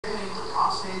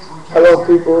Hello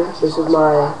people, this is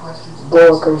my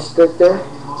boa constrictor.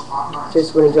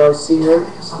 Just wanted y'all to see him.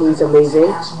 He's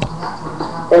amazing.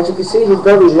 As you can see, he's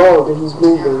very long and he's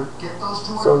moving.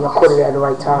 So I caught it at the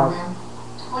right time.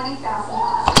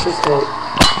 Just hope.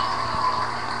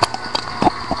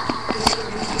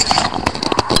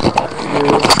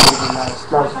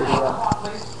 Nice video.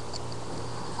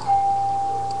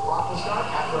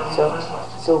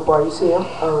 So far you see him.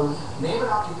 Name an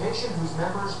occupation whose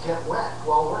members get wet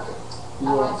while working.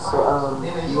 Yeah, so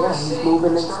yeah, he's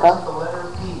moving and stuff.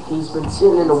 He's been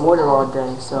sitting in the water all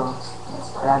day, so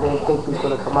I didn't think he was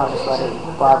gonna come out, so I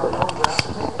didn't bother.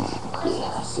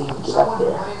 Yeah, see him get up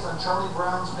there. Plays on Charlie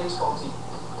Brown's baseball team.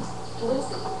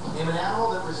 Name an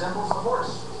animal that resembles a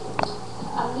horse.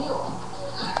 A mule.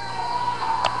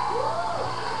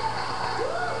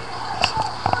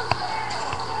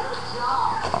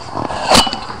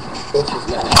 This is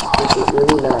nice. This is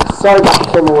really nice. Sorry about the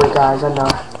camera away, guys. I know.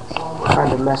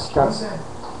 Kind of messed up. Did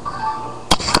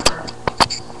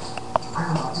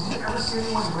you ever see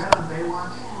anyone red on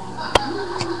Baywatch?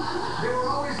 They were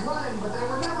always running, but they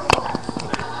were never wet.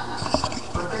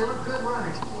 But they were good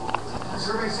running. The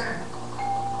survey said.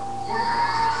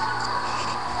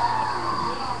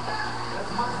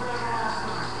 That's much better than last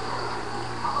time.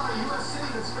 How about a U.S. city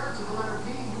that starts with the letter P?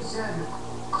 You said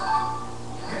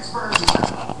Pittsburgh. You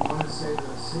wanted to say the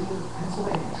city of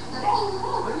Pennsylvania.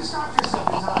 But you stopped yourself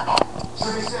in time.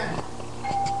 Survey said.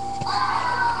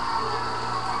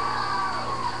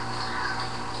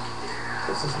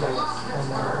 This is nice.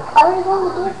 Are we going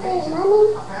to get this money?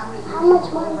 How much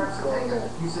money is going to get?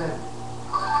 You said.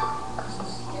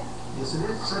 Yes, it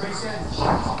is. Survey said.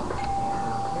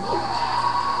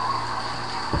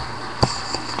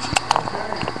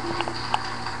 Okay.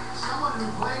 Someone who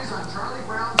plays on Charlie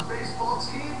Brown's baseball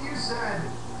team, you said.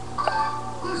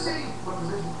 Lucy. What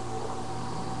position?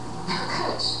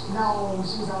 Catch. No,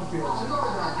 she was outfield. She's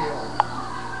always outfield.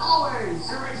 Always.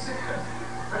 Survey said.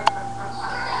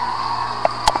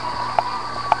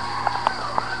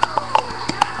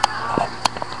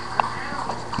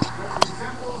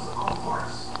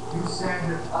 You said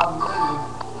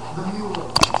the mule.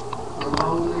 The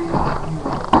lowly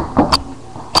mule.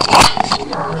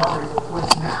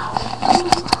 What's now?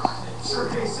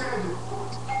 Survey said.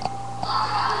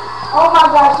 Oh my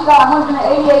gosh, she got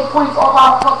 188 points off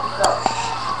our fucking stuff.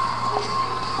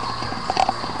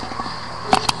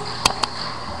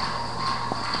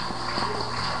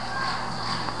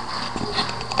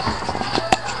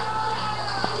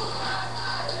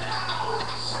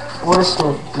 What a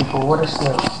snake, people. What a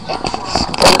snake.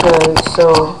 Okay, so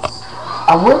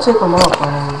I would take him out, but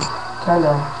I kind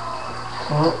of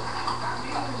can't.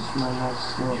 It's my nice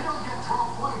snake. You don't get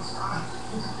 12 points.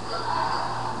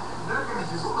 They're going to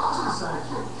just suicide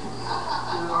you.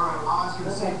 Alright, I'll ask you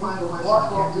the same final question. You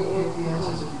can't duplicate the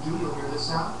answers. If you do, you'll hear this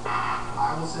sound.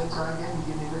 I will say try again. You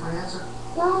give me a different answer.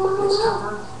 It's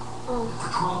covered for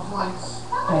 12 points.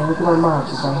 Hey, look at my mom.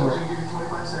 She's right here.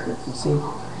 You see?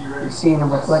 You see in the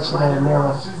reflection in the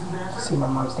mirror. You see my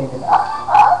mom standing up.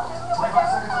 25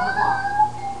 seconds on the clock.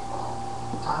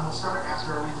 Time will start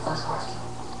after I read the first question.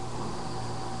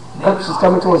 Look, she's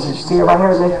coming towards you. You see her right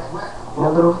here, Nick? In a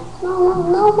little.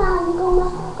 No, Mom, you don't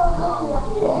have to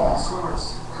go. Yeah.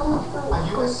 Swimmers. How much money?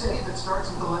 A U.S. city that starts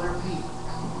with the letter P.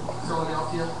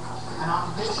 Philadelphia. An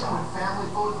occupation when family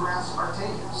photographs are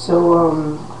taken. So,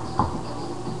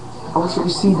 I wish you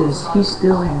could see this. He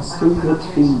still has 3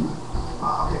 HP.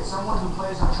 Okay, someone who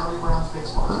plays on Charlie Brown's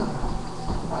baseball team.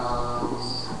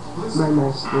 My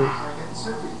nice snake. Getting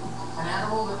soupy. An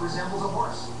animal that resembles a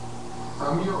horse.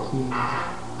 A mule.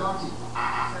 Yeah. Donkey.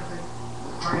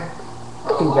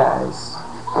 Hey guys.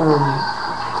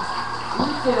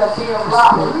 You said a damn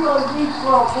lot, but we only need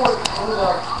 12 points.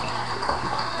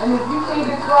 And if you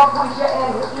think it's 12 points, your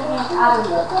ass is eating out of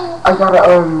here. I gotta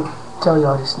tell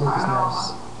y'all this snake is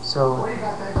nice. So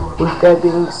with that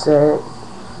being said,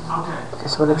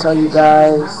 just want to tell you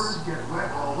guys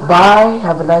bye,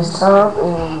 have a nice time,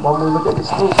 and when we look at the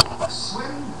snake.